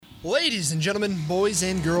Ladies and gentlemen, boys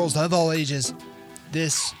and girls of all ages,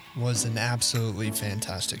 this was an absolutely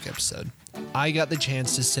fantastic episode. I got the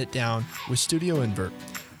chance to sit down with Studio Invert.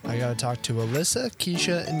 I got to talk to Alyssa,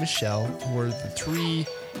 Keisha, and Michelle, who are the three,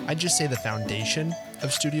 I'd just say the foundation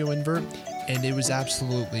of Studio Invert, and it was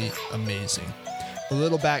absolutely amazing. A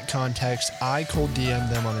little back context, I cold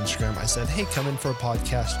DM'd them on Instagram. I said, hey, come in for a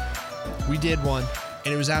podcast. We did one,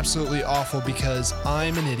 and it was absolutely awful because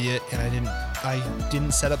I'm an idiot, and I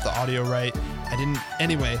didn't set up the audio right.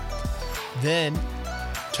 Anyway, then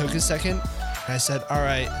took a second, and I said, all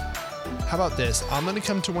right, how about this? I'm going to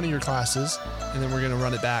come to one of your classes, and then we're going to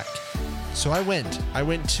run it back. So I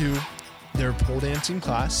went to their pole dancing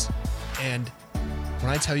class, and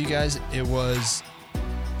when I tell you guys, it was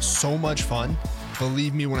so much fun.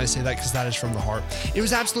 Believe me when I say that, because that is from the heart. It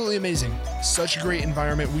was absolutely amazing. Such a great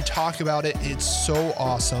environment. We talk about it. It's so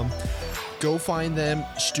awesome. Go find them,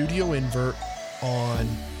 Studio Invert, on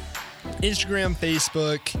Instagram,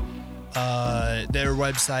 Facebook, their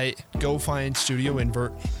website. Go find Studio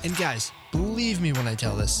Invert. And guys, believe me when I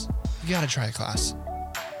tell this, you gotta try a class.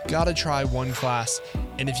 Gotta try one class.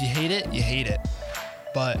 And if you hate it, you hate it.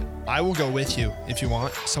 But I will go with you if you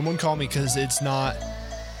want. Someone call me, because it's not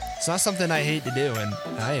something I hate to do, and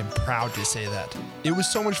I am proud to say that. It was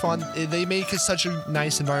so much fun. They make it such a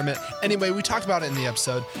nice environment. Anyway, we talked about it in the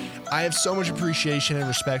episode. I have so much appreciation and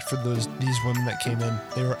respect for these women that came in.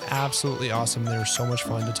 They were absolutely awesome. They were so much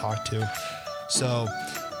fun to talk to. So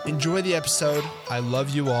enjoy the episode. I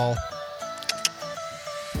love you all.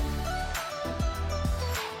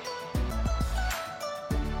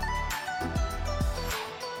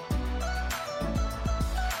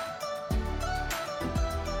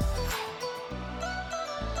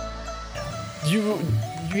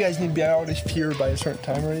 You guys need to be out of here by a certain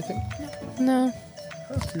time or anything? No.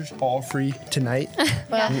 You're all free tonight.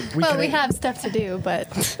 Well, we have stuff to do, but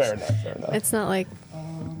Fair enough. it's not like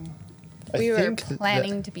We were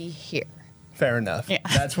planning to be here. Fair enough. Yeah.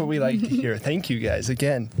 That's what we like to hear. Thank you guys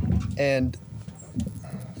again. And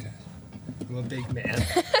I'm a big man,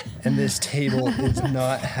 and this table is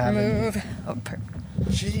not having. Move. Oh, perfect.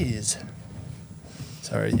 Jeez.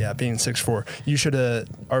 Sorry, yeah, being 6'4". You should have.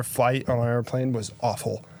 Our flight on our airplane was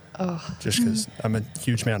awful. Oh. Just because I'm a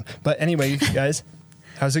huge man. But anyway, guys,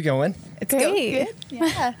 how's it going? It's great. Good.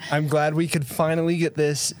 Yeah. I'm glad we could finally get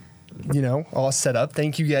this, all set up.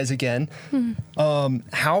 Thank you guys again.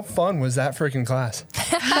 How fun was that freaking class?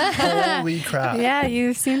 Holy crap. Yeah,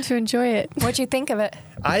 you seem to enjoy it. What'd you think of it?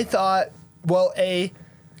 I thought,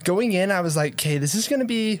 going in, I was like, okay, this is going to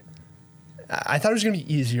be, I thought it was going to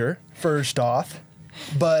be easier, first off.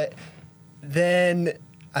 But then,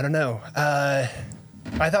 I don't know. I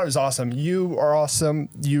thought it was awesome. You are awesome.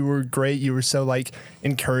 You were great. You were so,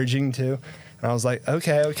 encouraging, too. And I was like,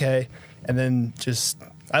 okay. And then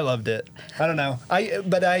I loved it. I don't know.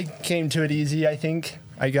 But I came to it easy, I think.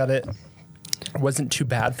 I got it. It wasn't too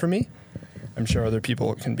bad for me. I'm sure other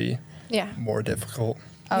people it can be more difficult.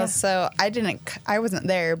 Oh, Yeah. so I wasn't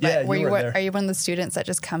there, but Yeah, you were there. Are you one of the students that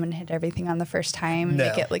just come and hit everything on the first time and No.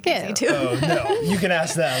 make it Yeah. easy too? Oh, no. You can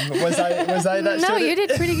ask them. Was I that No, student? you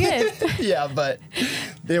did pretty good. Yeah, but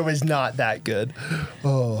it was not that good.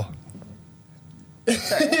 Oh.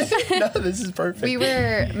 No, this is perfect.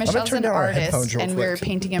 Michelle's turn an down our artist, headphones real and we were quick.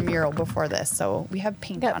 painting a mural before this, so we have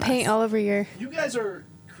paint Got on paint us. all over your. You guys are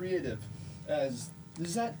creative. Is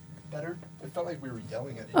that better? It felt like we were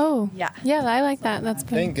yelling at you. Oh. Yeah. Yeah, I like that. That's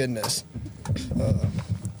better. Thank goodness.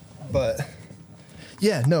 But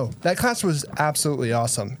yeah, no, that class was absolutely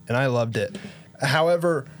awesome, and I loved it.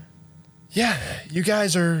 However, yeah,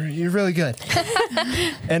 you're really good,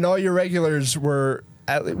 and all your regulars were.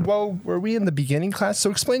 Were we in the beginning class?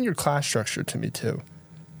 So explain your class structure to me too.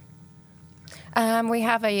 We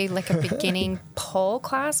have a beginning pole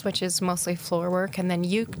class, which is mostly floor work, and then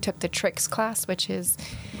you took the tricks class, which is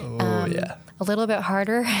a little bit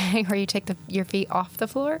harder, where you take your feet off the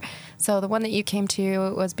floor. So the one that you came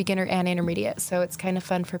to was beginner and intermediate. So it's kind of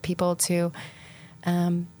fun for people to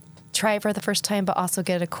try it for the first time, but also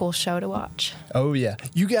get a cool show to watch. Oh yeah,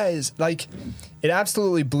 you guys it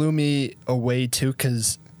absolutely blew me away too,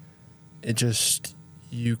 because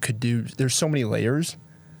you could do. There's so many layers.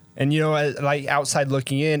 And, outside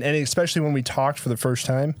looking in, and especially when we talked for the first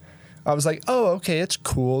time, I was like, oh, okay, it's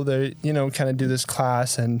cool. They, kind of do this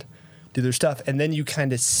class and do their stuff. And then you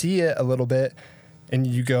kind of see it a little bit, and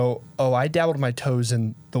you go, oh, I dabbled my toes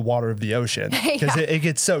in the water of the ocean. Because it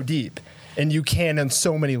gets so deep. And you can on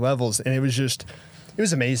so many levels. And it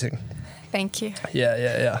was amazing. Thank you.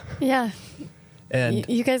 Yeah. Yeah. And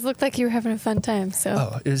you guys looked like you were having a fun time.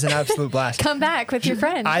 So it was an absolute blast. come back with your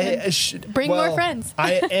friends. Bring more friends.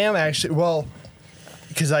 I am actually. Well,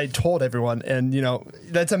 because I told everyone, and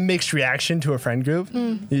that's a mixed reaction to a friend group.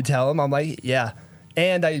 You tell them, I'm like, yeah,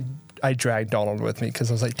 and I dragged Donald with me because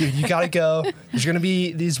I was like, dude, you gotta go. There's gonna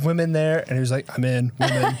be these women there, and he was like, I'm in,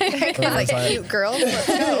 women. Like a cute girl. Let's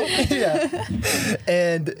go. Yeah.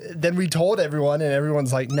 And then we told everyone, and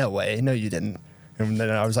everyone's like, no way, no, you didn't. And then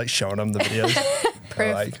I was like showing them the videos.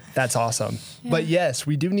 They're like, that's awesome. Yeah. But yes,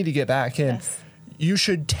 we do need to get back in. Yes. You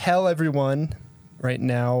should tell everyone right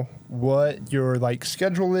now what your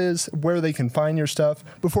schedule is, where they can find your stuff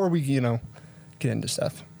before we, get into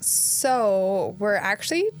stuff. So we're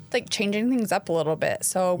actually changing things up a little bit.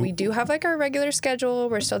 So we do have our regular schedule.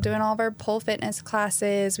 We're still doing all of our pole fitness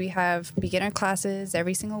classes. We have beginner classes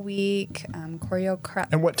every single week, choreo.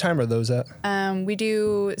 And what time are those at? We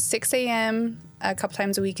do 6 a.m. a couple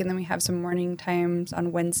times a week, and then we have some morning times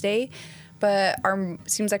on Wednesday. But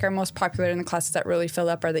seems like our most popular in the classes that really fill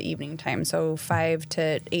up are the evening time. So 5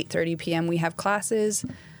 to 8:30 p.m. we have classes.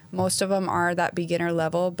 Most of them are that beginner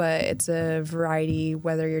level, but it's a variety,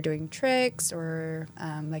 whether you're doing tricks or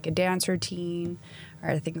a dance routine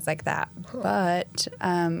or things like that. But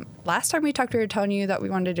last time we talked, we were telling you that we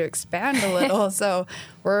wanted to expand a little. So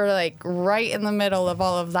we're right in the middle of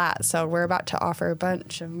all of that. So we're about to offer a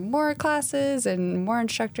bunch of more classes and more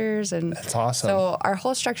instructors. And that's awesome. So our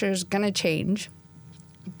whole structure is going to change.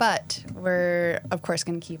 But we're, of course,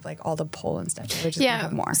 going to keep all the pole and stuff. We're just going to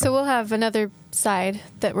have more. So we'll have another side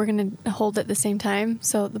that we're going to hold at the same time.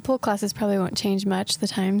 So the pole classes probably won't change much, the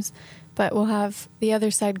times. But we'll have the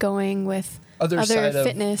other side going with other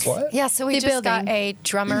fitness. What? Yeah, so we just got a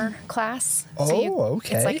drummer class.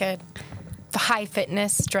 Okay. It's like a high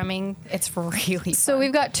fitness drumming. It's really fun. So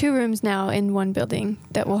we've got 2 rooms now in one building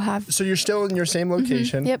that we'll have. So you're still in your same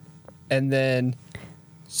location? Mm-hmm. Yep. And then...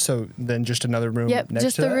 So then just another room next to that?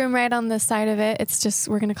 Just the room right on the side of it. It's just,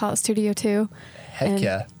 we're going to call it Studio 2. Heck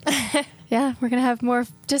yeah. Yeah, we're going to have more,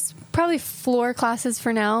 just probably floor classes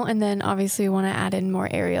for now. And then obviously we want to add in more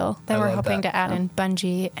aerial. Then we're hoping to add in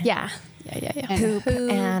bungee. Yeah. And hoop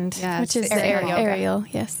and which is the aerial,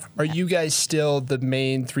 yes. Are you guys still the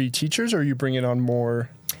main 3 teachers, or are you bringing on more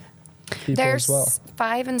people There's as well?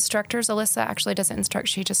 5 instructors. Alyssa actually doesn't instruct.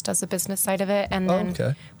 She just does the business side of it. And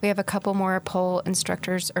then we have a couple more pole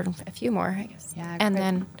instructors, or a few more, I guess. Yeah. And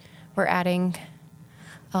then we're adding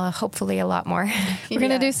hopefully a lot more. We're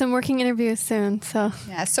going to do some working interviews soon. So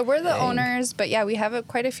so we're the owners, but we have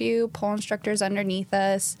quite a few pole instructors underneath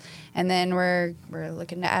us, and then we're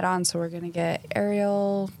looking to add on. So we're going to get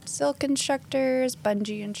aerial silk instructors,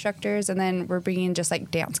 bungee instructors, and then we're bringing just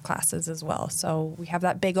dance classes as well. So we have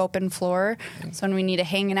that big open floor. So when we need to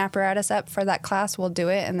hang an apparatus up for that class, we'll do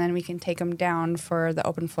it, and then we can take them down for the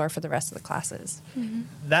open floor for the rest of the classes. Mm-hmm.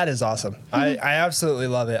 That is awesome. I absolutely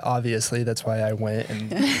love it. Obviously, that's why I went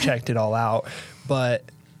and checked it all out. But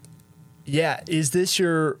yeah, is this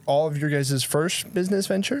all of your guys' first business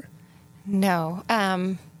venture? No.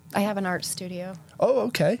 I have an art studio. Oh,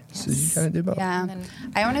 okay. So you kind of do both. Yeah.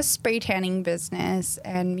 I own a spray tanning business,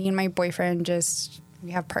 and me and my boyfriend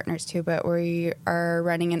we have partners too, but we are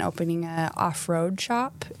running and opening a off-road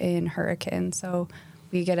shop in Hurricane. So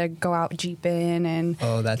we get to go out jeeping, and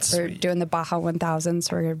that's we're sweet. doing the Baja 1000,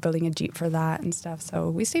 so we're building a Jeep for that and stuff. So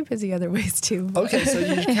we stay busy other ways too. Okay, so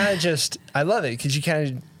you kind of I love it because you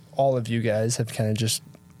kind of, all of you guys have kind of just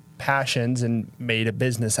passions and made a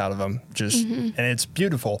business out of them. And it's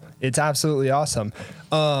beautiful. It's absolutely awesome.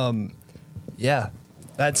 Yeah,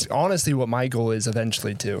 that's honestly what my goal is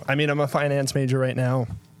eventually too. I mean, I'm a finance major right now,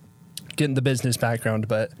 getting the business background,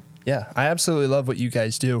 but yeah, I absolutely love what you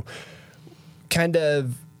guys do. How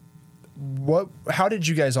did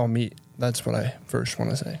you guys all meet? That's what I first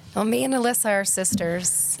want to say. Well, me and Alyssa are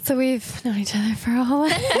sisters. So we've known each other for a whole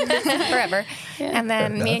while. Forever. Yeah. And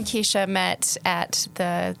then me and Keisha met at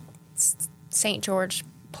the St. George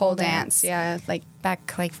pole dance. Yeah,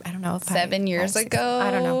 back I don't know, 7 years ago. I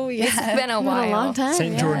don't know. Yeah. It's been a while. A long time.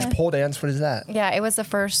 St. George pole dance. What is that? Yeah, it was the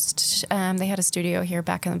first. They had a studio here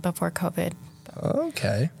before COVID.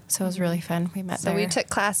 Okay. So it was really fun. We met there. So we took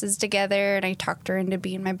classes together, and I talked her into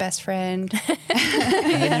being my best friend.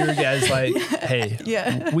 And then you guys hey,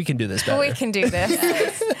 we can do this better. We can do this.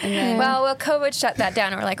 Well, COVID shut that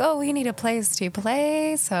down, and we're like, we need a place to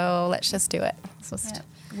play, so let's just do it.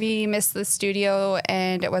 We missed the studio,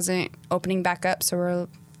 and it wasn't opening back up, so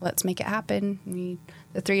let's make it happen.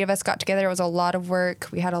 The 3 of us got together. It was a lot of work.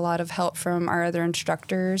 We had a lot of help from our other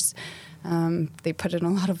instructors. They put in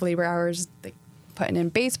a lot of labor hours. Putting in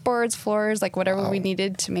baseboards, floors, whatever we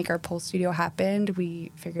needed to make our pole studio happen,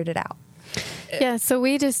 we figured it out. Yeah, so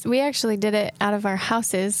we actually did it out of our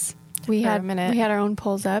houses. We had our own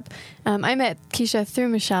poles up. I met Keisha through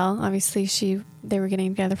Michelle. Obviously, they were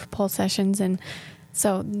getting together for pole sessions, and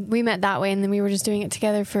So we met that way, and then we were just doing it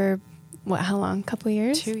together for how long? Couple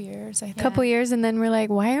years? 2 years, I think. Couple years, and then we're like,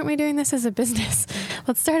 why aren't we doing this as a business?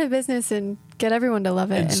 Let's start a business and get everyone to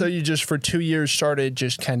love it. And so you just for 2 years started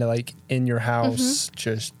just kind of like in your house,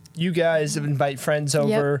 just you guys invite friends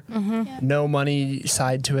over, no money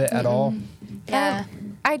side to it at all. Yeah.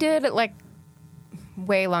 I did like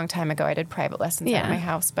way long time ago. I did private lessons at my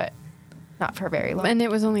house, but not for very long. And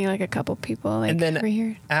it was only like a couple people like and then over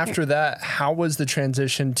here. After that, how was the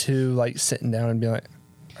transition to like sitting down and being like,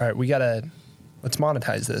 all right, let's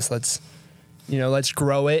monetize this. Let's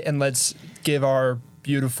grow it and let's give our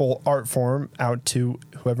beautiful art form out to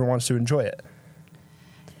whoever wants to enjoy it.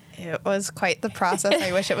 It was quite the process.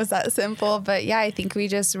 I wish it was that simple, but yeah, I think we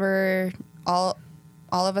just were all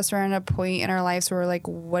of us were in a point in our lives where we're like,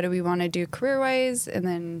 what do we want to do career-wise? And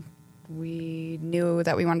then we knew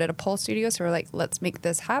that we wanted a pole studio, so we're like, let's make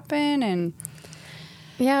this happen. And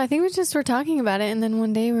yeah, I think we just were talking about it, and then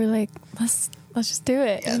one day we were like, let's just do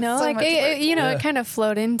it. Yeah, you know, so like it kind of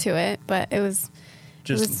flowed into it, but it was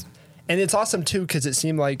just. And it's awesome too because it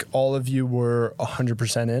seemed like all of you were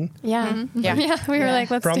 100% in. Yeah, We were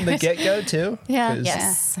like, let's from do the it. get-go too. Yeah,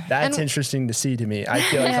 yes. That's interesting to see to me. I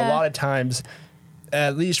feel like a lot of times,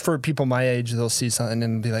 at least for people my age, they'll see something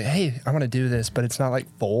and be like, "Hey, I want to do this," but it's not like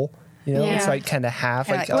full. You know, it's like kind of half.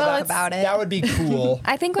 Like, talk about it. That would be cool.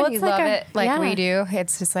 I think when you love it like we do,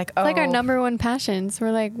 it's just like, it's like our number one passion. So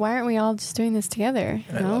we're like, why aren't we all just doing this together?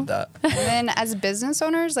 I love that. And then as business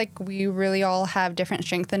owners, like we really all have different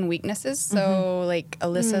strengths and weaknesses. So like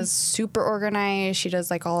Alyssa's super organized. She does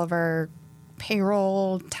like all of our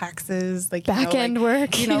payroll, taxes, like back end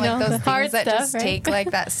work, like those things hard that stuff, just right? take like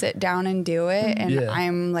that sit down and do it. And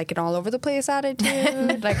I'm like an all over the place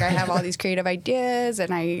attitude. Like I have all these creative ideas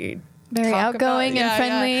and I very outgoing and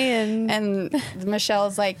friendly and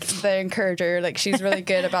Michelle's like the encourager. Like she's really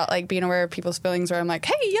good about like being aware of people's feelings where I'm like,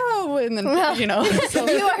 hey yo, and then so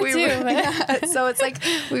you are too. So it's like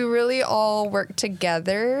we really all work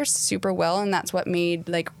together super well, and that's what made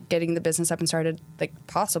like getting the business up and started like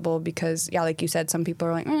possible because like you said, some people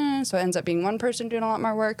are like so it ends up being one person doing a lot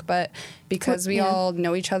more work, but because we all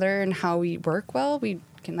know each other and how we work well, we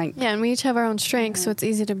can like and we each have our own strengths, so it's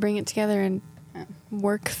easy to bring it together and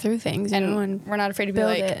work through things, and we're not afraid to be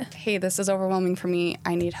like, hey, this is overwhelming for me.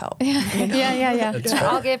 I need help. Yeah.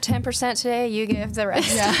 I'll give 10% today. You give the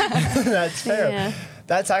rest. That's fair. Yeah.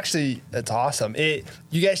 That's awesome.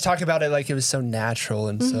 You guys talk about it like it was so natural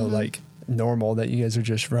and so like normal that you guys are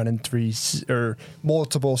just running 3 or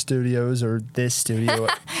multiple studios or this studio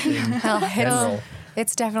in general.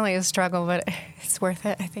 It's definitely a struggle, but it's worth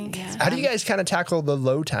it, I think. Yeah. How do you guys kind of tackle the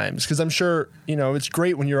low times? Because I'm sure, it's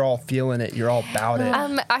great when you're all feeling it, you're all about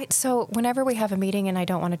it. So whenever we have a meeting and I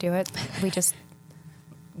don't want to do it,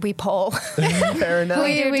 we poll. Fair enough.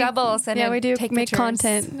 We do doubles and we do take make pictures.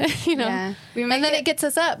 content, Yeah. And then it gets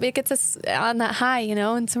us up. It gets us on that high,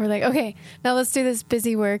 and so we're like, okay, now let's do this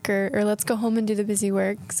busy work or let's go home and do the busy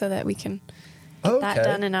work so that we can that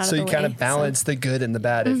done and out so of the way. So you kind of balance the good and the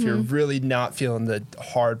bad. If you're really not feeling the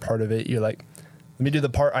hard part of it, you're like, let me do the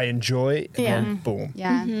part I enjoy, and then boom.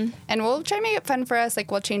 Yeah. And we'll try to make it fun for us. Like,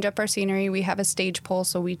 we'll change up our scenery. We have a stage pole,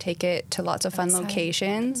 so we take it to lots of fun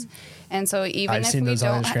locations. And so even I've if seen we those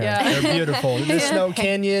don't... on Instagram. They're beautiful. The Snow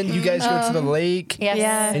Canyon, you guys go to the lake,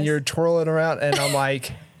 and you're twirling around, and I'm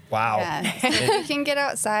like... Wow. Yeah. So if we can get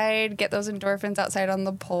outside, get those endorphins outside on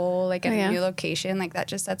the pole, like at a new location, like that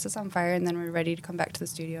just sets us on fire, and then we're ready to come back to the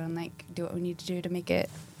studio and like do what we need to do to make it.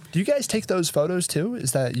 Do you guys take those photos too?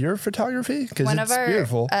 Is that your photography? Because one it's of our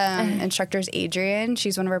beautiful. Instructors, Adrian,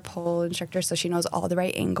 she's one of our pole instructors, so she knows all the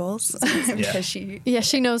right angles. Because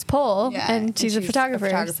she knows pole, and she's a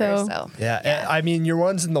photographer. So. Yeah, I mean, your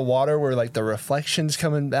ones in the water where like the reflections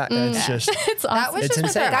coming back, it's just it's awesome. That was it's just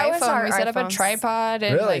insane. with our That was iPhone. our We set up a iPhones. tripod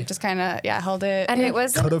and like just kind of held it. And it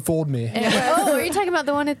was could have fooled me. Oh, are you talking about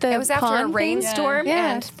the one at the It was after a pond thing? rainstorm,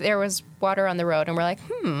 Yeah. and there was water on the road, and we're like,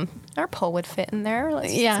 our pole would fit in there.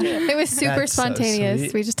 Let's Yeah, it was super That's so spontaneous.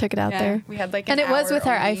 sweet. We just took it out there. We had like and it was with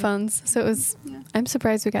our only. iPhones, so it was. I'm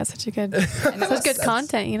surprised we got such a good, such good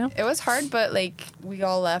content. It was hard, but like we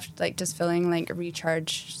all left like just feeling like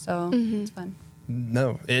recharged. So it's fun.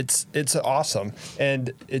 No, it's awesome,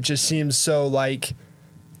 and it just seems so like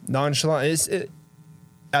nonchalant.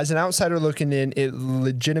 As an outsider looking in, it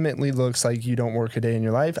legitimately looks like you don't work a day in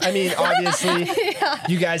your life. I mean, obviously,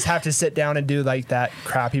 you guys have to sit down and do like that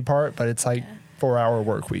crappy part, but it's like 4-hour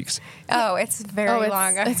work weeks. Oh, it's very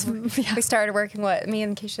long. It's We started working, me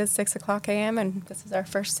and Keisha, 6:00 a.m., and this is our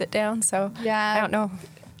first sit down, so Yeah. I don't know.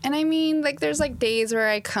 And I mean, like, there's like days where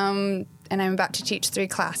I come and I'm about to teach 3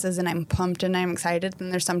 classes and I'm pumped and I'm excited.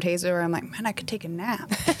 And there's some days where I'm like, man, I could take a nap.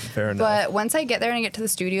 Fair enough. But once I get there and I get to the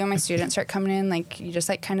studio and my students start coming in, like you just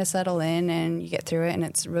like kind of settle in and you get through it, and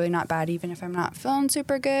it's really not bad even if I'm not feeling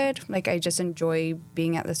super good. Like I just enjoy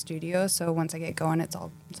being at the studio. So once I get going, it's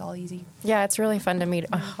all easy. Yeah, it's really fun to meet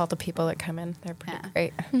all the people that come in. They're pretty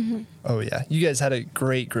great. Mm-hmm. Oh yeah, you guys had a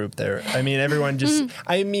great group there. I mean, everyone just.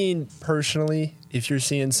 I mean, personally, if you're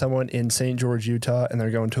seeing someone in St. George, Utah, and they're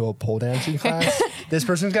going to a pole dancing class, this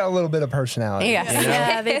person's got a little bit of personality. Yes. You know?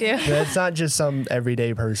 Yeah, they do. That's not just some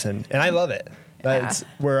everyday person, and I love it. That's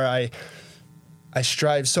where I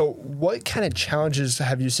strive. So, what kind of challenges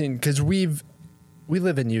have you seen? Because we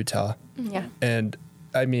live in Utah, and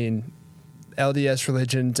I mean, LDS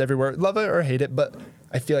religions everywhere, love it or hate it, but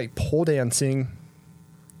I feel like pole dancing,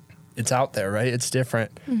 it's out there, right? It's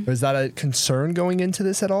different. Was that a concern going into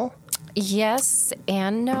this at all? Yes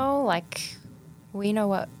and no. Like we know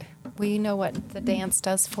what the dance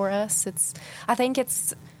does for us. I think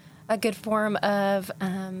it's a good form of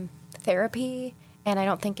therapy, and I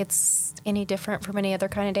don't think it's any different from any other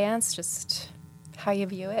kind of dance. Just how you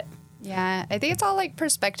view it. Yeah, I think it's all like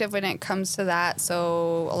perspective when it comes to that.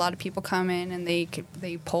 So a lot of people come in and they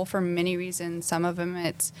pull for many reasons. Some of them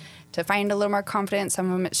it's to find a little more confidence. Some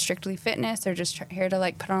of them it's strictly fitness. They're just here to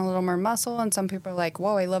like put on a little more muscle. And some people are like,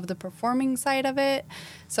 whoa, I love the performing side of it.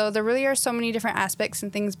 So there really are so many different aspects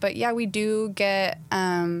and things. But yeah, we do get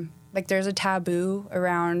like there's a taboo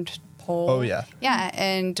around pole. Oh, yeah. Yeah,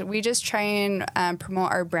 and we just try and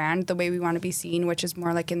promote our brand the way we want to be seen, which is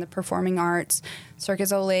more like in the performing arts,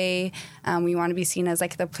 Circus Olay. We want to be seen as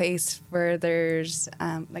like the place where there's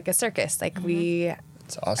like a circus. Like we,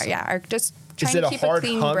 It's awesome. are just trying Is it to a keep hard a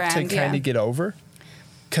clean hump brand. to kind of get over?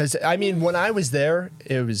 Because I mean, when I was there,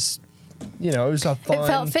 it was, it was a fun. It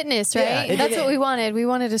felt fitness, right? Yeah, That's what we wanted. We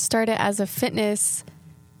wanted to start it as a fitness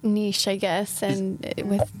niche, I guess, and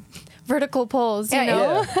with vertical poles, you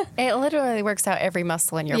know? It literally works out every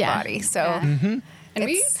muscle in your body. So, And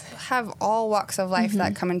we have all walks of life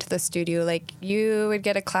that come into the studio. Like you would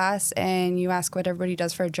get a class and you ask what everybody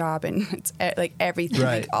does for a job, and it's like everything,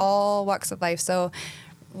 Right. like all walks of life. So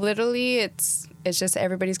literally, it's just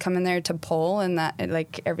everybody's coming there to pole, and that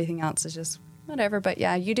like everything else is just whatever. But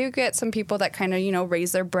yeah, you do get some people that kind of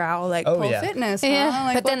raise their brow, like pole fitness. Yeah. Huh?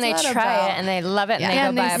 Like, but then they what's that try about? it and they love it and they Yeah, go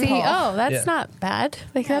and buy they a see, pole. oh, that's not bad.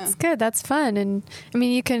 Like that's good. That's fun. And I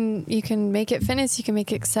mean, you can make it fitness. You can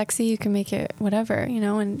make it sexy. You can make it whatever.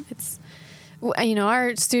 And it's,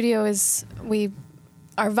 our studio is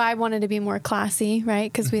our vibe wanted to be more classy, right?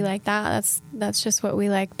 Because we like that. That's just what we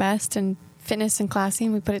like best, and fitness and classy,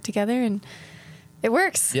 and we put it together and it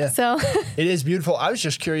works. Yeah. So it is beautiful. I was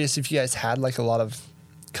just curious if you guys had like a lot of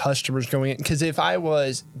customers going in, because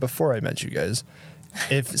before I met you guys,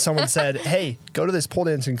 if someone said, hey, go to this pole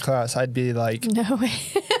dancing class, I'd be like, no way.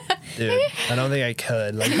 dude, I don't think I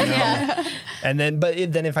could. Like, And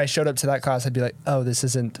then if I showed up to that class, I'd be like, oh, this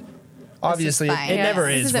isn't, obviously it fine. never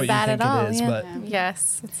This is isn't what you bad think at all, it is, yeah. but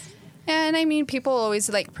Yes. And I mean, people always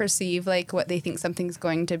like perceive like what they think something's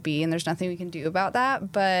going to be, and there's nothing we can do about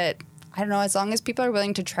that. But I don't know, as long as people are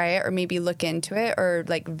willing to try it or maybe look into it or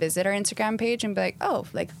like visit our Instagram page and be like, oh,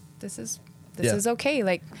 like this is okay.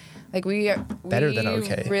 Like we Better than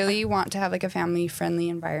okay. really want to have like a family friendly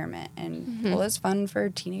environment, and pole is fun for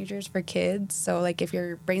teenagers, for kids. So like if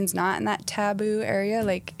your brain's not in that taboo area,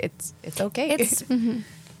 like it's okay. It's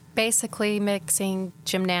basically mixing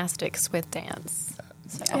gymnastics with dance.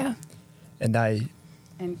 So. Yeah.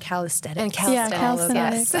 and calisthenics. And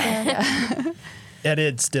calisthenics. Calisthenics. Yeah. and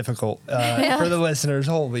it's difficult for the listeners.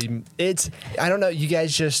 I don't know. You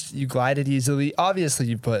guys you glided easily. Obviously,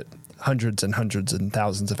 you put hundreds and hundreds and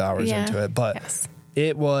thousands of hours into it, but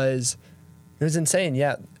it was insane.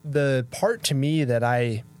 Yeah, the part to me that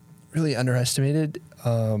I really underestimated,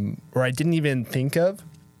 or I didn't even think of,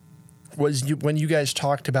 was when you guys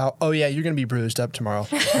talked about, oh yeah, you're gonna be bruised up tomorrow.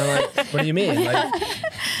 And I'm like, what do you mean? Like,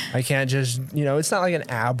 I can't just, it's not like an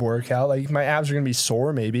ab workout. Like my abs are gonna be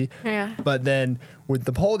sore maybe. Yeah. But then with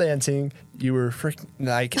the pole dancing, you were freaking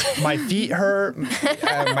like, my feet hurt,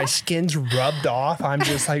 my skin's rubbed off. I'm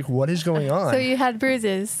just like, what is going on? So you had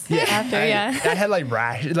bruises after, I had like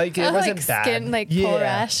rash, like it wasn't like bad. skin, like pole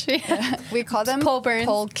rash. We call them Pole burns.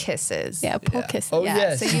 pole kisses. Yeah, pole kisses. Oh, Yeah,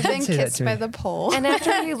 yes. so you've You been did say that kissed to me. by the pole. And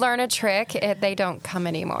after you learn a trick, they don't come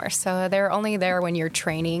anymore. So they're only there when you're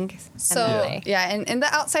training. So and in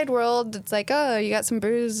the outside world, it's like, oh, you got some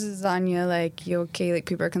bruises on you, like you okay, like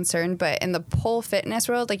people are concerned. But in the pole fitness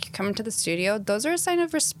world, like you come into the studio, those are a sign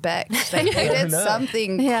of respect. Like you did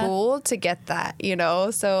something cool to get that, So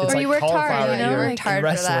It's Or like you worked hard, cauliflower you know, ear you like- worked hard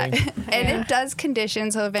for that, wrestling. and it does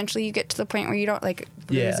condition. So eventually, you get to the point where you don't like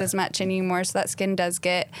bruise Yeah. as much anymore. So that skin does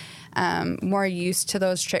get more used to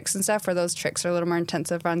those tricks and stuff, where those tricks are a little more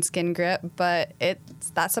intensive on skin grip. But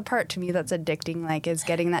that's a part to me that's addicting, like, is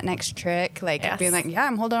getting that next trick, like Yes. being like, yeah,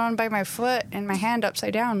 I'm holding on by my foot and my hand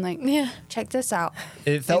upside down, like, Yeah. check this out.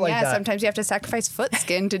 It felt And like that. sometimes you have to sacrifice foot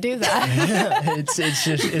skin to do that.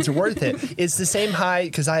 It's worth it. It's the same high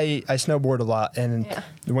because I snowboard a lot, and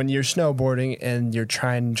when you're snowboarding and you're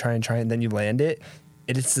trying, and then you land it,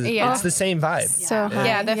 it's the same vibe. So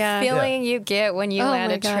Yeah, the yeah. feeling you get when you Oh land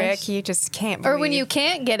my a trick, gosh. you just can't Or when breathe. you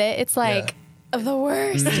can't get it, it's like the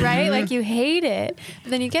worst, right? Like you hate it.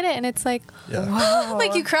 But then you get it and it's like, Yeah. wow.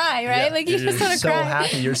 Like you cry, right? Yeah. Like you You're just want to so cry.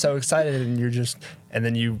 happy, you're so excited, and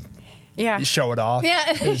then you Yeah. you show it off.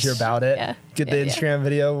 Yeah. because you're about it. Yeah. Get the Yeah, yeah. Instagram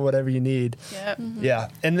video, whatever you need. Yep. Yeah,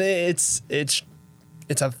 and it's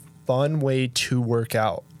a fun way to work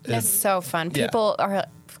out. It's so fun. Yeah. People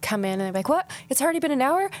come in and they're like, "What? It's already been an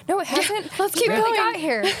hour? No, it hasn't. let's keep We barely going." got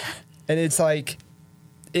here." And it's like,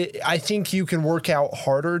 I think you can work out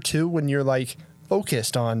harder too when you're like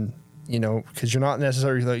focused on, because you're not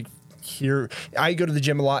necessarily like here. I go to the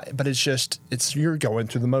gym a lot, but you're going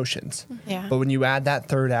through the motions. Yeah. But when you add that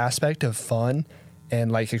third aspect of fun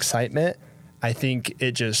and like excitement, I think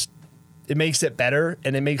it makes it better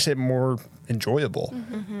and it makes it more enjoyable.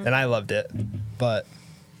 And I loved it. But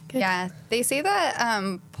Yeah, they say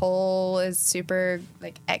that pole is super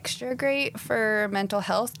like extra great for mental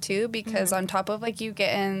health too, because on top of like you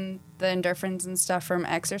getting the endorphins and stuff from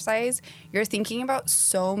exercise, you're thinking about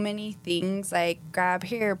so many things, like grab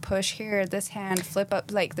here, push here, this hand, flip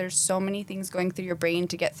up. Like there's so many things going through your brain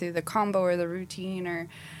to get through the combo or the routine or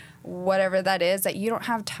whatever that is, that you don't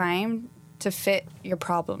have time to fit your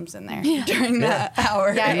problems in there during that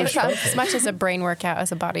hour. Yeah, it's as much as a brain workout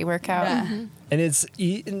as a body workout. Yeah. And it's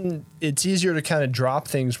easier to kind of drop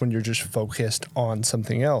things when you're just focused on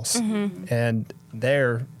something else. And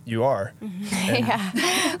there you are.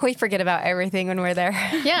 Yeah. We forget about everything when we're there.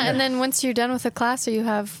 Yeah, and then once you're done with a class, or you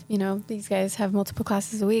have, these guys have multiple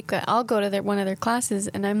classes a week, I'll go to one of their classes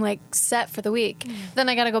and I'm like set for the week. Then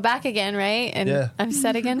I got to go back again, right? And Yeah. I'm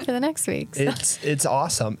set again for the next week. So. It's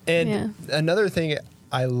awesome. And Yeah. another thing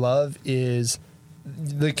I love is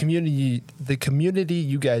the community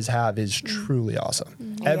you guys have is truly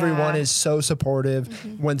awesome. Everyone is so supportive.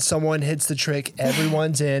 When someone hits the trick,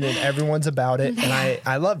 everyone's in and everyone's about it. And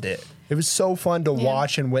I loved it. It was so fun to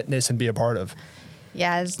watch and witness and be a part of.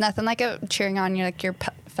 Yeah, it's nothing like cheering on your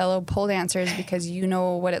fellow pole dancers, because you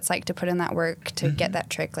know what it's like to put in that work to get that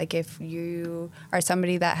trick. Like if you are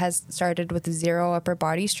somebody that has started with 0 upper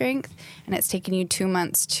body strength and it's taken you 2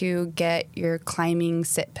 months to get your climbing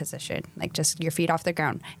sit position, like just your feet off the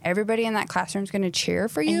ground, everybody in that classroom is going to cheer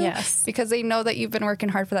for you. Yes. Because they know that you've been working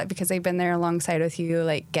hard for that, because they've been there alongside with you,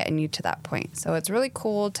 like getting you to that point. So it's really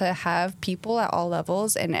cool to have people at all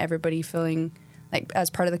levels and everybody feeling like as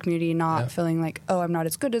part of the community, not feeling like, oh, I'm not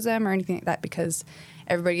as good as them or anything like that, because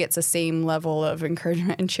everybody gets the same level of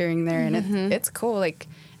encouragement and cheering there. And it's cool. Like,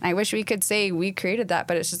 and I wish we could say we created that,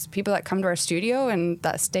 but it's just people that come to our studio and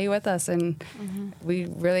that stay with us. And we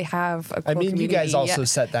really have a cool community. You guys also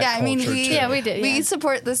set that culture too. we did. We Yeah.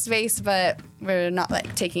 support the space, but we're not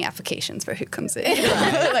like taking applications for who comes in.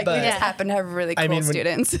 Like we But- just happen to have really cool when,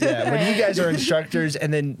 students. when you guys are instructors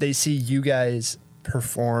and then they see you guys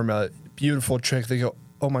perform a beautiful trick, they go,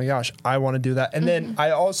 oh my gosh, I want to do that. And then I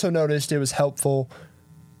also noticed it was helpful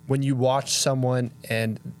when you watch someone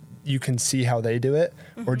and you can see how they do it,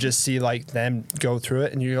 or just see like them go through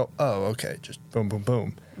it and you go, oh, okay, just boom, boom,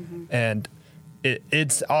 boom. And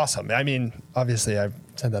it's awesome. I mean, obviously I've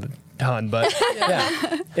said that a ton, but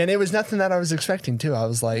yeah. And it was nothing that I was expecting too. I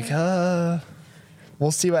was like,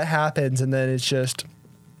 we'll see what happens. And then it's just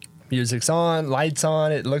music's on, lights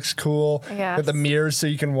on, it looks cool. Yes. Got the mirrors so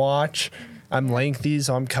you can watch. I'm lengthy,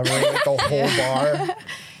 so I'm covering like the whole bar.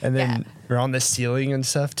 And then we're on the ceiling and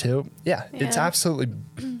stuff too. Yeah, it's absolutely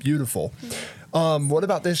beautiful. What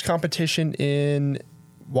about this competition in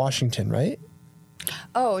Washington, right?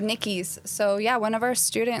 Oh, Nikki's. So yeah, one of our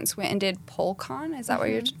students went and did PoleCon. Is that what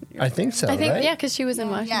you're I think so, I think, right? yeah, because she was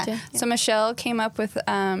in Washington. Yeah. So Michelle came up with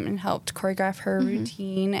and helped choreograph her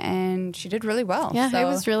routine, and she did really well. Yeah, so, it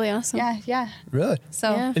was really awesome. Yeah. Really?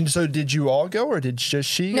 So Yeah. And so did you all go, or did just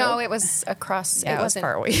she No, go? it was across. Yeah, it it was wasn't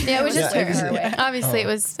far away. Yeah, it was just Yeah, her. it was- Yeah. Obviously, it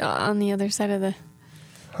was on the other side of the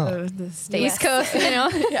the state. East Coast,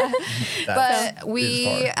 But we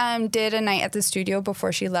is far. did a night at the studio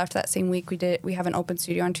before she left that same week. We have an open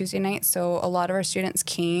studio on Tuesday night, so a lot of our students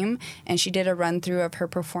came, and she did a run through of her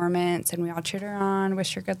performance, and we all cheered her on,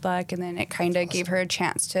 wished her good luck, and then it kind of gave her a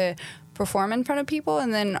chance to perform in front of people,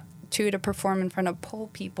 and then to perform in front of pole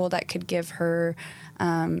people that could give her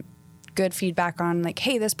good feedback on like,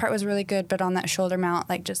 hey, this part was really good, but on that shoulder mount,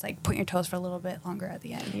 like just like point your toes for a little bit longer at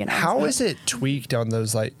the end. How is it tweaked on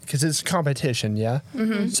those, like, because it's competition, yeah?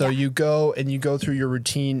 Mm-hmm. So you go through your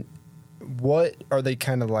routine. What are they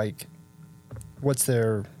kind of like? What's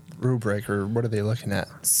their rubric, or what are they looking at?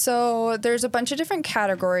 So there's a bunch of different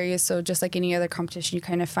categories. So just like any other competition, you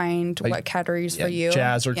kind of find like, what categories for you.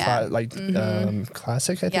 Jazz or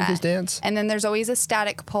classic, I think is dance. And then there's always a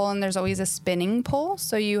static pole and there's always a spinning pole.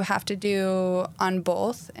 So you have to do on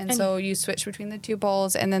both. And so you switch between the two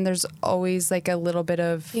poles. And then there's always like a little bit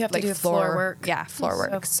of you have like to do floor work. Yeah, floor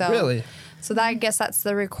work. So really? So that, I guess that's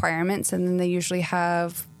the requirements. And then they usually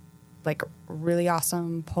have like really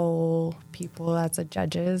awesome pole people as the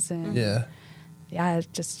judges, and it's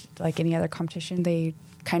just like any other competition, they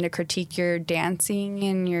kind of critique your dancing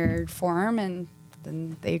and your form, and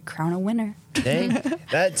then they crown a winner. Dang,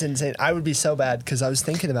 that's insane. I would be so bad because I was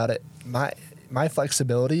thinking about it. My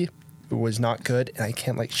flexibility was not good, and I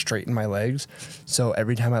can't like straighten my legs. So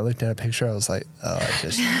every time I looked at a picture, I was like, oh, I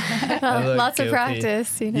just lots of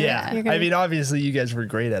practice. Yeah, I mean, obviously you guys were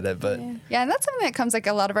great at it, but yeah, and that's something that comes like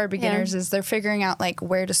a lot of our beginners is they're figuring out like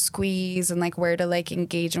where to squeeze and like where to like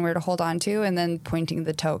engage and where to hold on to, and then pointing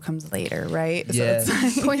the toe comes later, right? Yeah, so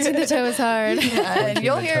it's pointing the toe is hard. Yeah, and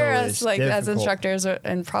you'll hear us like difficult. as instructors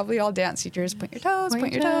and probably all dance teachers, point your toes,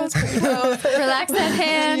 point your toes, point your toes. Relax that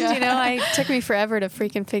hand. It took me forever to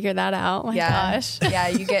freaking figure that out. My gosh. Yeah,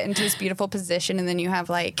 you get into this beautiful position, and then you have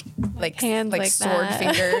like hands like sword that.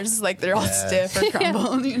 fingers, like they're all stiff or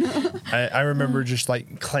crumbled. I remember just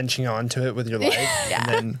like clenching onto it with your leg, and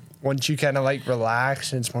then once you kind of like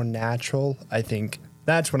relax and it's more natural, I think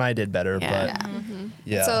that's when I did better.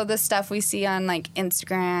 So the stuff we see on like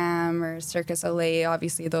Instagram or Circus Olay,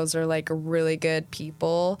 obviously those are like really good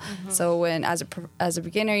people. So when as a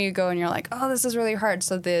beginner you go and you're like, oh, this is really hard.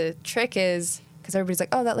 So the trick is, because everybody's like,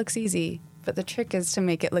 oh, that looks easy. But the trick is to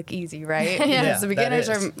make it look easy, right? Because the beginners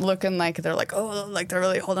are looking like they're like, oh, like they're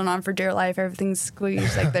really holding on for dear life. Everything's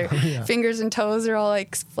squeezed. Like their fingers and toes are all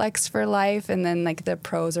like flexed for life. And then like the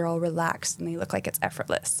pros are all relaxed and they look like it's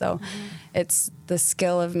effortless. So it's the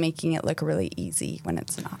skill of making it look really easy when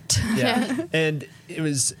it's not. Yeah. And it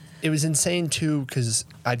was insane too, because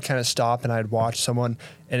I'd kind of stop and I'd watch someone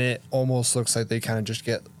and it almost looks like they kind of just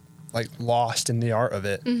get like lost in the art of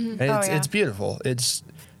it. And it's beautiful. It's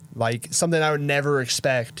like something I would never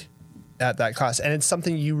expect at that class. And it's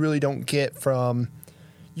something you really don't get from,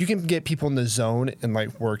 you can get people in the zone and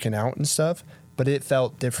like working out and stuff, but it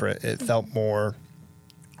felt different. It felt more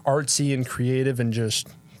artsy and creative and just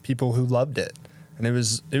people who loved it. And it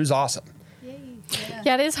was awesome.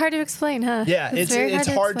 Yeah, it is hard to explain, huh? Yeah, it's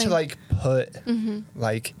hard to like put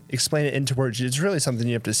like explain it into words. It's really something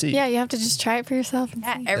you have to see. Yeah, you have to just try it for yourself. And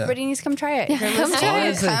see. Everybody needs to come try it. Yeah, come try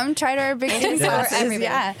it. Come try to our beginning classes.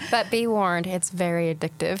 Yeah, but be warned, it's very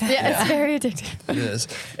addictive. Yeah, it's very addictive. It is.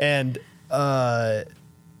 And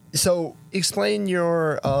so explain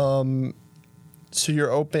your so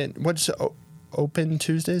you're open. What's Open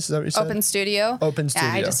Tuesdays? Is that what you said? Open Studio. Open Studio.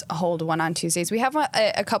 Yeah, I just hold one on Tuesdays. We have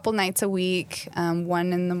a couple nights a week,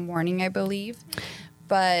 one in the morning, I believe.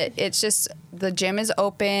 But it's just, the gym is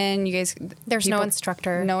open. You guys, there's no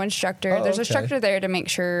instructor. No instructor. Oh, there's an okay. instructor there to make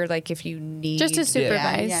sure, like, if you need just to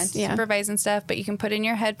supervise, supervise and stuff. But you can put in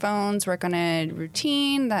your headphones, work on a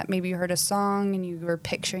routine that maybe you heard a song and you were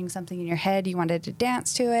picturing something in your head, you wanted to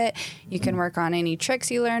dance to it. You can work on any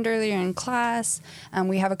tricks you learned earlier in class.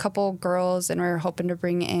 We have a couple girls, and we're hoping to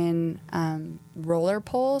bring in roller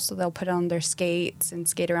poles, so they'll put on their skates and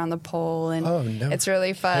skate around the pole, and it's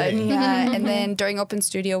really fun. Hey. Yeah. And then during Open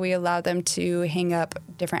Studio, we allow them to hang up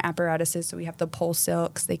different apparatuses. So we have the pole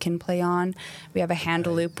silks they can play on. We have a hand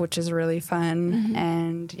loop, which is really fun.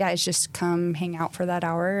 And yeah, it's just come hang out for that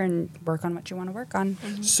hour and work on what you want to work on.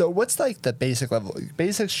 So what's like the basic level?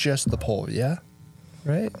 Basic's just the pole, yeah?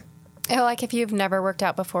 Right? Like if you've never worked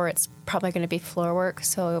out before, it's probably going to be floor work.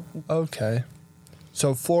 So Okay.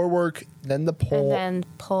 So floor work, then the pole. and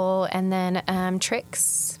then pull, and then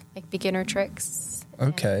tricks, like beginner tricks.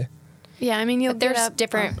 Okay. Yeah, I mean, There's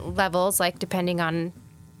different levels, like depending on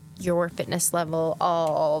your fitness level,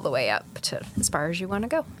 all the way up to as far as you want to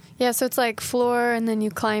go. Yeah, so it's like floor, and then you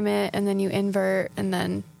climb it, and then you invert, and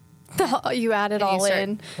then you add it And you all start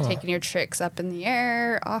in. taking your tricks up in the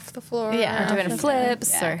air, off the floor. Yeah. Or doing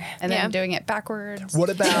flips, Yeah. And then doing it backwards. What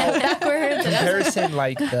about Backwards. comparison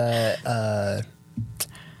like the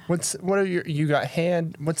what's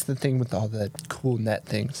the thing with all the cool net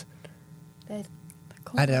things?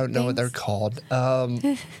 I don't know what they're called.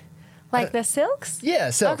 Like the silks? Yeah,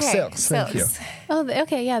 silks. Okay, Silks. Thank you. silks. Oh,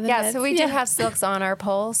 okay, yeah. Yeah, so we do have silks on our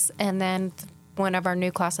poles, and then one of our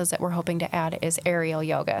new classes that we're hoping to add is aerial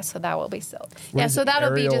yoga. So that will be silk. Yeah, is so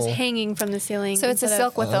that'll be just aerial? hanging from the ceiling. So it's a instead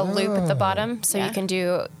silk of- with a loop at the bottom. So Yeah. you can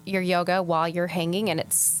do your yoga while you're hanging, and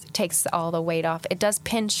it takes all the weight off. It does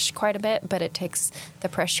pinch quite a bit, but it takes the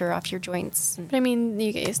pressure off your joints. But I mean,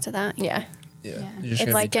 you get used to that. Yeah. Yeah. Yeah. You're just It's gonna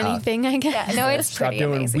be like tough. anything, I guess. Yeah, no, it's Stop pretty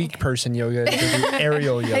doing amazing. weak person yoga. Do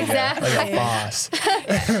aerial yoga Exactly. like a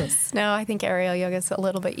boss. No, I think aerial yoga is a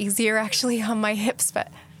little bit easier actually on my hips, but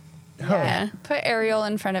Yeah. Put aerial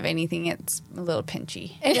in front of anything, it's a little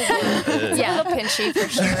pinchy. yeah, a little pinchy for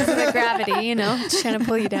sure. The gravity, you know, just trying to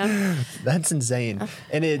pull you down. That's insane,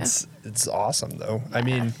 and it's awesome though. I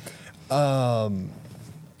mean,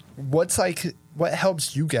 what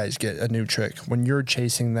helps you guys get a new trick when you're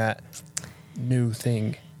chasing that new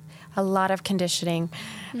thing? A lot of conditioning.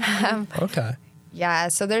 Okay, Yeah,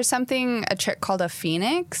 so there's a trick called a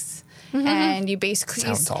phoenix. And you basically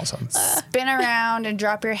sounds awesome. spin around and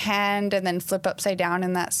drop your hand and then flip upside down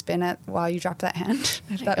in that spin while you drop that hand.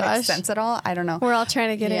 If that gosh. makes sense at all. I don't know. We're all trying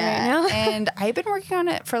to get it right now. And I've been working on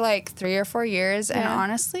it for like 3 or 4 years. And Yeah.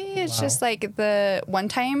 honestly, it's Wow. just like the one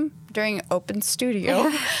time during open studio,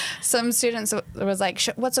 some students was like,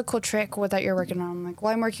 what's a cool trick that you're working on? I'm like,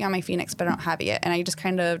 well, I'm working on my phoenix, but I don't have it yet. And I just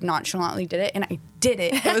kind of nonchalantly did it. And I did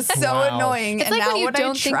it. It was so Wow. annoying. It's and like now when you when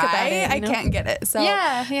don't I think try, about it, I you know? can't get it. So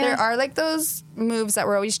Yeah, yeah. there are like those moves that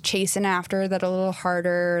we're always chasing after that are a little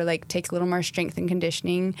harder, like take a little more strength and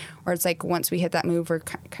conditioning. Or it's like once we hit that move, we're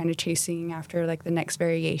kind of chasing after like the next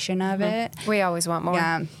variation of it. We always want more.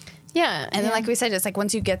 Yeah. Yeah. And then, like we said, it's like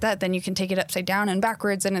once you get that, then you can take it upside down and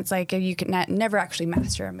backwards, and it's like you can never actually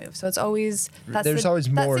master a move. So it's always There's always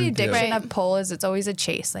more That's the to do. addiction Right. of pole is it's always a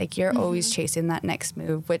chase. Like you're always chasing that next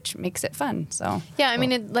move, which makes it fun. So Yeah, I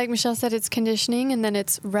mean, like Michelle said, it's conditioning and then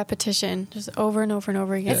it's repetition, just over and over and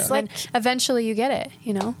over again. It's And then eventually you get it,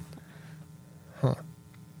 you know?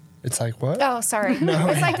 It's like what? Oh, sorry.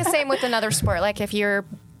 It's like the same with another sport. Like if you're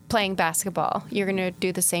playing basketball, you're going to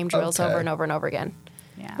do the same drills Okay. over and over and over again.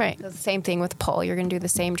 yeah, Right. The same thing with pole. You're going to do the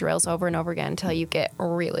same drills over and over again until you get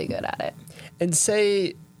really good at it. And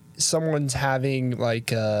say someone's having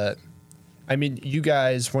like I mean, you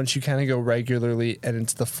guys, once you kind of go regularly and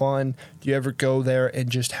it's the fun, do you ever go there and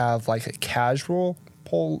just have like a casual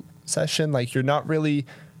pole session? Like you're not really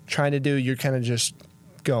trying to you're kind of just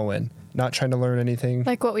going, not trying to learn anything.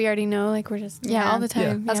 Like what we already know, like we're just, all the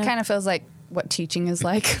time. That's kind of feels like what teaching is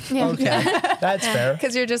like. Yeah. Okay, that's fair.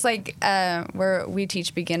 Because you're just like we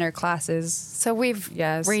teach beginner classes. So we've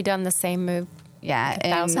Yes. redone the same move Yeah,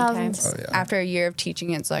 and 1,000 Thousands. times. Oh, yeah. after a year of teaching,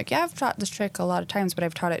 it's like, yeah, I've taught this trick a lot of times, but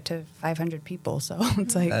I've taught it to 500 people. So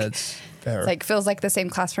it's like, That's fair. it's like feels like the same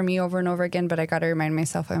class for me over and over again. But I got to remind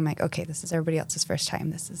myself, I'm like, okay, this is everybody else's first time.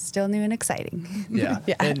 This is still new and exciting. Yeah.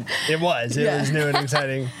 Yeah. And it was new and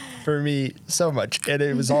exciting for me so much. And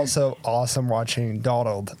it was also awesome watching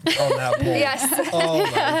Donald on that pole. Yes. Oh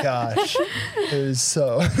my gosh. It was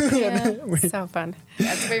so. So fun.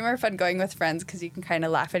 Yeah, it's way more fun going with friends because you can kind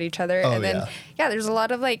of laugh at each other. Oh, and then, yeah. there's a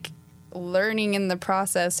lot of like learning in the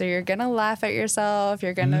process. So you're going to laugh at yourself.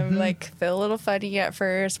 You're going to like feel a little funny at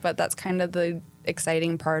first, but that's kind of the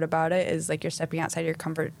exciting part about it is like you're stepping outside your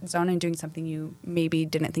comfort zone and doing something you maybe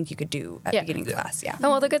didn't think you could do at Yeah. beginning class. Yeah. Oh,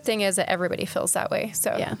 well, the good thing is that everybody feels that way.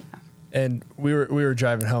 So Yeah. And we were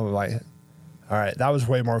driving home like, all right, that was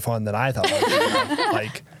way more fun than I thought. It was gonna be.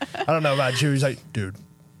 Like, I don't know about you. He's like, dude,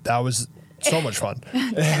 that was so much fun.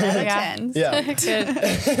 Yeah. Yeah.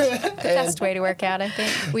 The best way to work out, I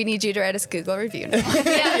think. We need you to write us Google review now.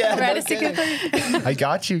 Yeah, Write no us a kidding. Google- I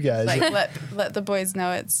got you guys. like let the boys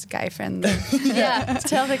know it's guy friendly. Yeah.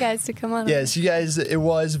 Tell the guys to come on. Yes, you guys, it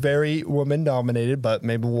was very woman dominated, but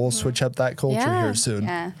maybe we'll switch up that culture Yeah. here soon.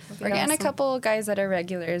 Yeah, we're be getting a awesome. couple guys that are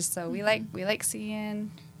regulars, so we like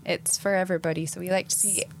seeing it's for everybody. So we like to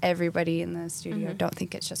see everybody in the studio. Don't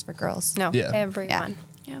think it's just for girls. No, Yeah. everyone.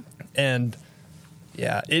 Yeah. And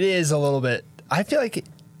yeah, it is a little bit, I feel like,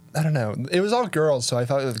 I don't know, it was all girls, so I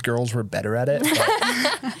felt like the girls were better at it. But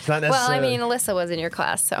it's not necessarily. Well, I mean, Alyssa was in your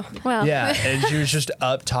class, so. Well, yeah, and she was just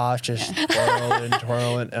up top, just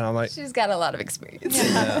twirling, and I'm like, She's got a lot of experience.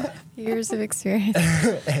 yeah. years of experience.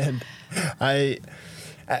 And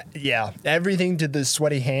yeah, everything to the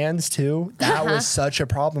sweaty hands too. That was such a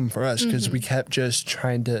problem for us because we kept just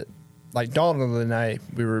trying to, like Donald and I,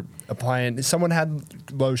 we were applying. Someone had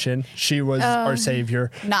lotion. She was our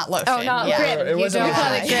savior. Not lotion. Oh, not yeah. grip. It wasn't don't lotion.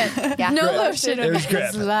 call it grip. Yeah. No Grip. lotion. It was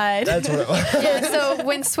grip. Slide. That's what it was. Yeah, so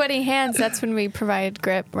when sweaty hands, that's when we provide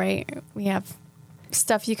grip, right? We have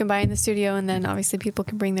stuff you can buy in the studio, and then obviously people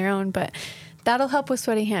can bring their own, but that'll help with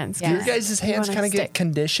sweaty hands. Yeah. Your guys' hands wanna kind of get stick.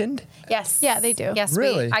 conditioned. Yes. Yeah, they do. Yes,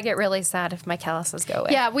 Really? I get really sad if my calluses go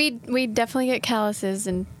away. Yeah, we definitely get calluses,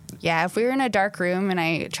 and Yeah, if we were in a dark room and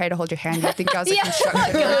I tried to hold your hand, you'd think I was a construction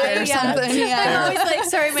worker or something. Yeah. I'm always like,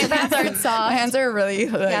 sorry, my hands aren't soft. My hands are really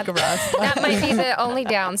rough. That might be the only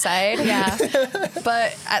downside. Yeah.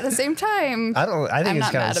 But at the same time, I think I'm it's not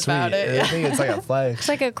kind mad of sweet. about it. I think it's like a flex. It's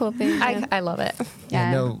like a cool thing. Yeah. I love it.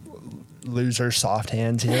 yeah. No loser soft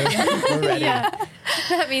hands here. We're ready. Yeah.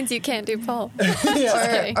 That means you can't do pole.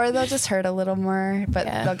 kidding. Or they'll just hurt a little more, but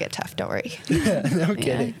Yeah. they'll get tough. Don't worry. No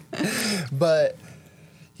kidding. But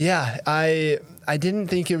yeah, I didn't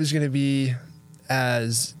think it was going to be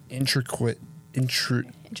as intricate.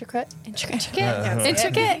 Intricate. Intricate.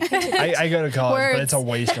 I go to college, but Words. it's a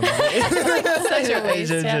waste of money. Such a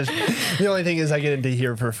waste. It's Yeah, just, the only thing is I get into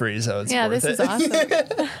here for free, so it's yeah worth this it.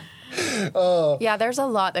 is awesome. Yeah, there's a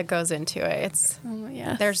lot that goes into it. It's Oh,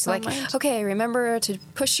 yeah. there's so like, much. okay, remember to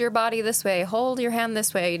push your body this way, hold your hand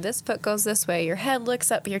this way, this foot goes this way, your head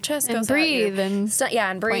looks up, your chest And goes breathe out, and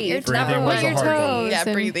and breathe. your Breathing Point was your a hard one. toes. Yeah,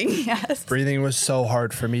 and- breathing. Yes. Breathing was so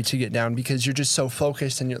hard for me to get down because you're just so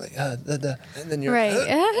focused and you're like, and then you're Right.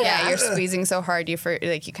 Yeah, you're squeezing so hard you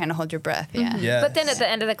kind of hold your breath. Yeah. Yeah. But then at the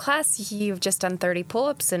end of the class, you've just done 30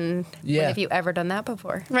 pull-ups, and when Yeah. have you ever done that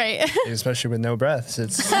before? Right. especially with no breaths,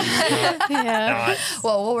 it's Yeah.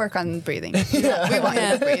 Well, we'll work on breathing. We want you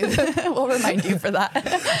to breathe. We'll remind you for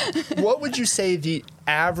that. What would you say the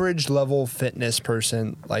average level fitness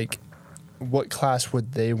person, like, what class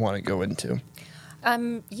would they want to go into?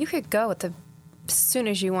 You could go as soon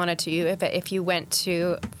as you wanted to. If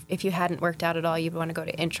you hadn't worked out at all, you'd want to go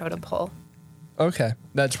to intro to pull. Okay,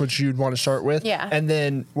 that's what you'd want to start with. Yeah. And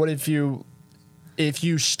then what if you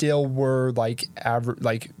still were like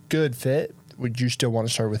good fit? Would you still want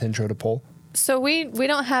to start with intro to pull? So we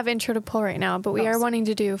don't have intro to pull right now, but we are wanting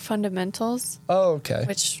to do fundamentals, Oh, okay.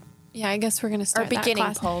 which I guess we're going to start that beginning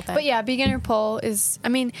class. pull then. But yeah, beginner pull is, I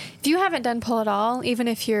mean, if you haven't done pull at all, even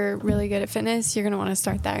if you're really good at fitness, you're going to want to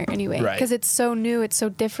start there anyway. Right. Because it's so new, it's so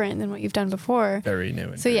different than what you've done before. Very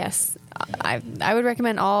new. So yes, I would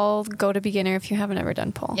recommend all go to beginner if you haven't ever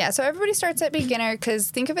done pull. Yeah, so everybody starts at beginner because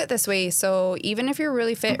think of it this way. So even if you're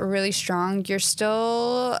really fit or really strong, you're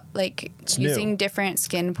still like new. using different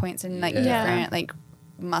skin points and like Yeah. different like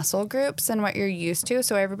muscle groups than what you're used to.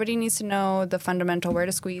 So everybody needs to know the fundamental, where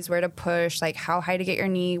to squeeze, where to push, like how high to get your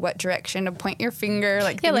knee, what direction to point your finger,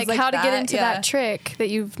 like Yeah, things like how to get that. into Yeah. that trick that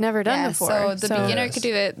you've never done before. So the beginner Yes. could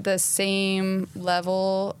do it the same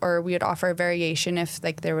level, or we would offer a variation if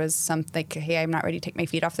like there was some like, hey, I'm not ready to take my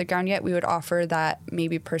feet off the ground yet. We would offer that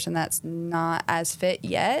maybe person that's not as fit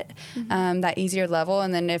yet, that easier level.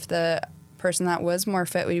 And then if the person that was more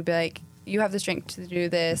fit, we'd be like, you have the strength to do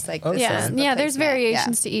this. Like, this yeah, is the yeah. There's placement.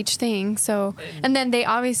 variations to each thing. So, and then they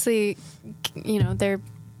obviously, they're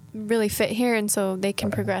really fit here, and so they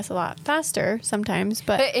can progress a lot faster sometimes.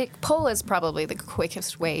 But Pull is probably the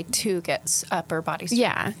quickest way to get upper body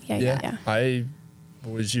strength. yeah. I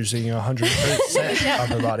was using 100%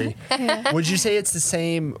 upper body. Yeah. Would you say it's the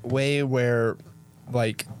same way where,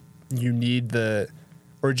 like, you need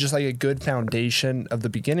or just like a good foundation of the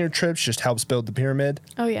beginner trips just helps build the pyramid?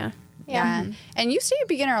 Oh yeah. Yeah. And you stay a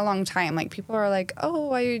beginner a long time. Like, people are like,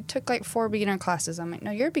 oh, I took like 4 beginner classes. I'm like,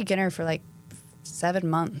 no, you're a beginner for like 7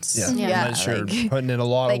 months. Yeah. Unless you're putting in a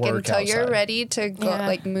lot Like, of work until you're outside. ready to go, Yeah.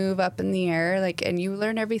 like, move up in the air, like, and you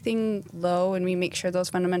learn everything low, and we make sure those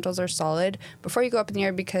fundamentals are solid before you go up in the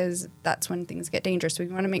air, because that's when things get dangerous. So we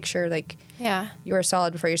want to make sure, like, Yeah. you are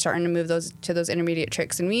solid before you're starting to move those intermediate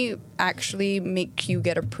tricks. And we actually make you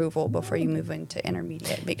get approval before you move into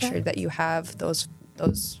intermediate. Make sure that you have those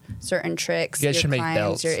certain tricks. You guys your should make climbs,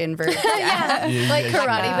 belts. your invert. Yeah. You Like guys-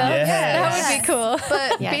 karate belts. Yes. That would be cool.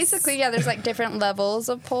 But Yes. basically, yeah, there's like different levels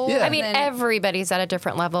of pull. Yeah. I and mean, then- everybody's at a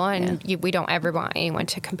different level, and we don't ever want anyone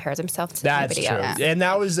to compare themselves to That's anybody true. else. And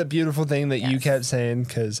that was the beautiful thing that you Yes. kept saying,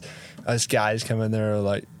 because us guys come in there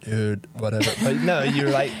like, dude, whatever. But no, you're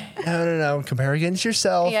like, no, compare against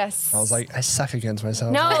yourself. Yes. I was like, I suck against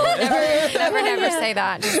myself. No, never say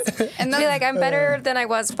that. Just and be that's, like, I'm better than I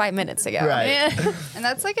was 5 minutes ago. Right. and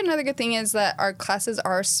that's like another good thing is that our classes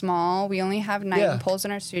are small. We only have 9 Yeah. pulls in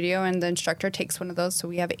our studio, and the instructor takes one of those, so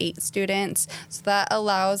we have 8 students. So that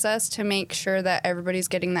allows us to make sure that everybody's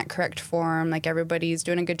getting that correct form, like everybody's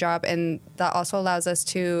doing a good job, and that also allows us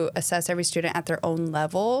to assess every student at their own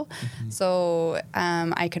level. So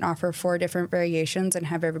I can offer 4 different variations and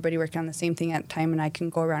have everybody working on the same thing at a time, and I can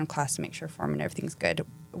go around class to make sure form and everything's good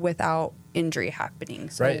without injury happening.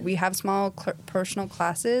 So Right. we have small personal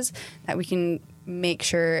classes that we can make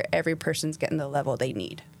sure every person's getting the level they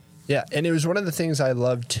need. Yeah, and it was one of the things I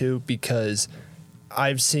loved too, because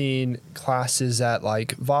I've seen classes at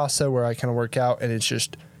like Vasa where I kind of work out, and it's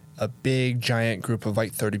just a big giant group of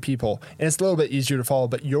like 30 people, and it's a little bit easier to follow.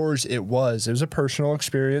 But yours, it was a personal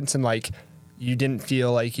experience, and like you didn't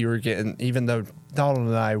feel like you were getting, even though Donald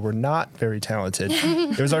and I were not very talented.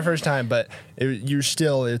 It was our first time, but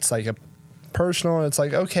it's like a personal, and it's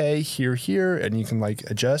like, okay, here, and you can like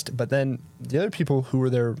adjust. But then the other people who were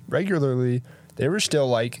there regularly, they were still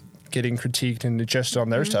like getting critiqued and adjusted on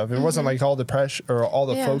their stuff. It wasn't like all the pressure or all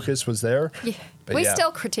the focus was there. Yeah. But We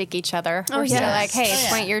still critique each other. Oh, We're still yes. like, hey,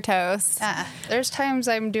 point your toes. There's times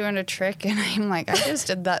I'm doing a trick and I'm like, I just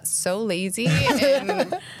did that so lazy.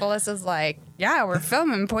 And Melissa's like, yeah, we're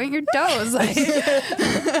filming, point your toes. Like,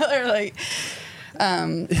 or like,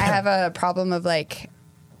 I have a problem of like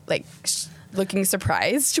looking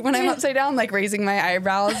surprised when I'm upside down, like raising my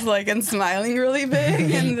eyebrows, like, and smiling really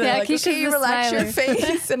big. And they're like, Keisha's okay, the relax your smiler.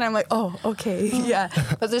 face. And I'm like, oh, okay, yeah.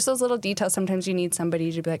 But there's those little details. Sometimes you need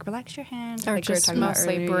somebody to be like, relax your hand. Or like we were just talking about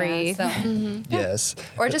mostly earlier, breathe. Yeah, so. Yes.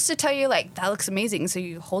 Or just to tell you, like, that looks amazing. So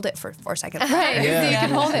you hold it for 4 seconds. Right. Yeah. So you can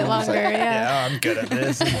hold it longer. Yeah, I'm good at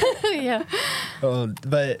this. Yeah.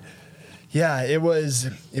 But yeah, it was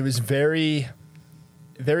very,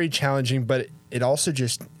 very challenging, but it also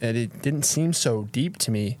it didn't seem so deep to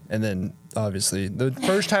me. And then obviously the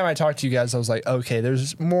first time I talked to you guys, I was like, okay,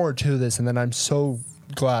 there's more to this. And then I'm so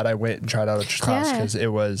glad I went and tried out a class because it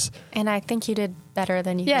was. And I think you did better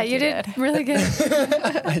than you Yeah, think you did really good.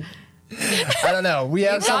 I don't know. We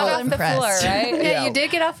have got off some. the floor, right? Yeah, Yeah. you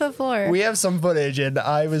did get off the floor. We have some footage, and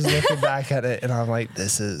I was looking back at it, and I'm like,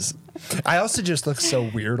 this is. I also just look so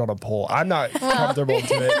weird on a pole. I'm not comfortable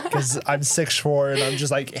to it because I'm 6'4" and I'm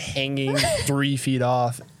just like hanging 3 feet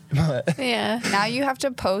off. But Yeah. Now you have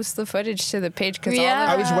to post the footage to the page because Yeah.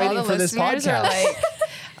 I was waiting all the for this listeners are podcast. like,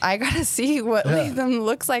 I gotta see what Latham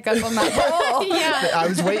looks like up on that pole. Yeah. I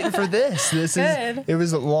was waiting for this. Good. It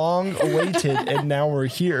was long awaited, and now we're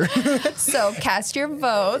here. So cast your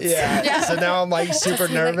votes. Yeah. So now I'm like super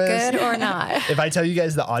nervous. Good or not? If I tell you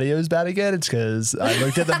guys the audio is bad again, it's because I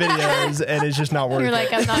looked at the videos and it's just not working. You're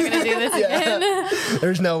like, I'm not going to do this again.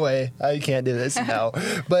 There's no way I can't do this. No,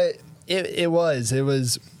 but it was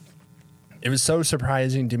so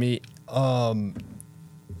surprising to me,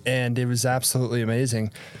 and it was absolutely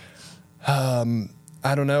amazing.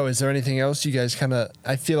 I don't know. Is there anything else you guys kind of?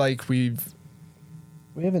 I feel like we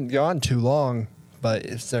haven't gone too long, but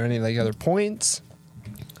is there any like other points?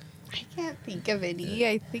 I can't think of any.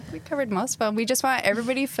 I think we covered most of them. We just want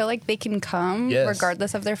everybody to feel like they can come Yes.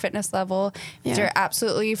 regardless of their fitness level. Yeah. If you're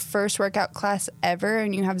absolutely first workout class ever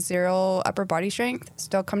and you have 0 upper body strength,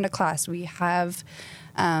 still come to class. We have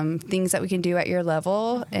things that we can do at your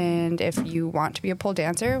level, and if you want to be a pole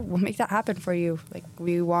dancer, we'll make that happen for you. Like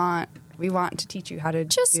we want to teach you how to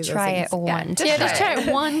Just do those try things. it one time. Yeah, just try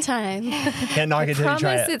it one time. Can't knock it till you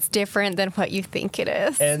try Promise it. it's different than what you think it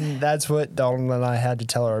is. And that's what Donald and I had to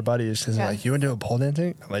tell our buddies because they're like, "You want to do a pole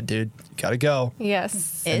dancing?" I'm like, "Dude, you gotta go."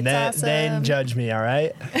 Yes. And It's then awesome. judge me, all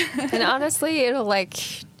right? And honestly, it'll like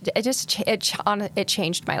it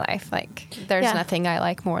changed my life. Like there's Yeah. nothing I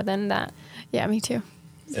like more than that. Yeah, me too.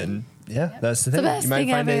 And yeah, that's the the thing. best You might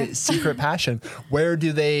thing find a ever. secret passion. Where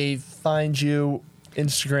do they find you?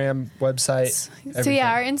 Instagram, website. So everything?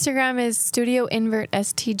 yeah, our Instagram is Studio Invert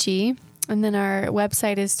STG, and then our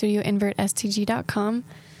website is studioinvertstg.com.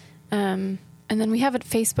 And then we have it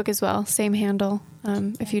Facebook as well, same handle.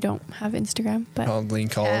 If you don't have Instagram, but I'll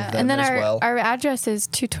link all of them and then as our well. our address is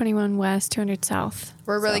 221 West, 200 South.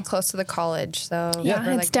 We're really So- close to the college, so Yeah,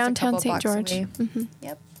 we're it's just a downtown couple St. blocks George. away. Mhm.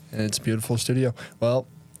 Yep. And it's a beautiful studio. Well,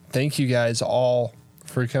 thank you guys all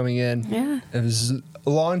for coming in. Yeah. It was a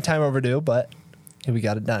long time overdue, but we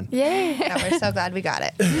got it done. Yay! Yeah, we're so glad we got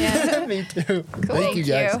it. Yeah. Me too. Thank you Thank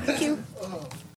guys. you. Thank you.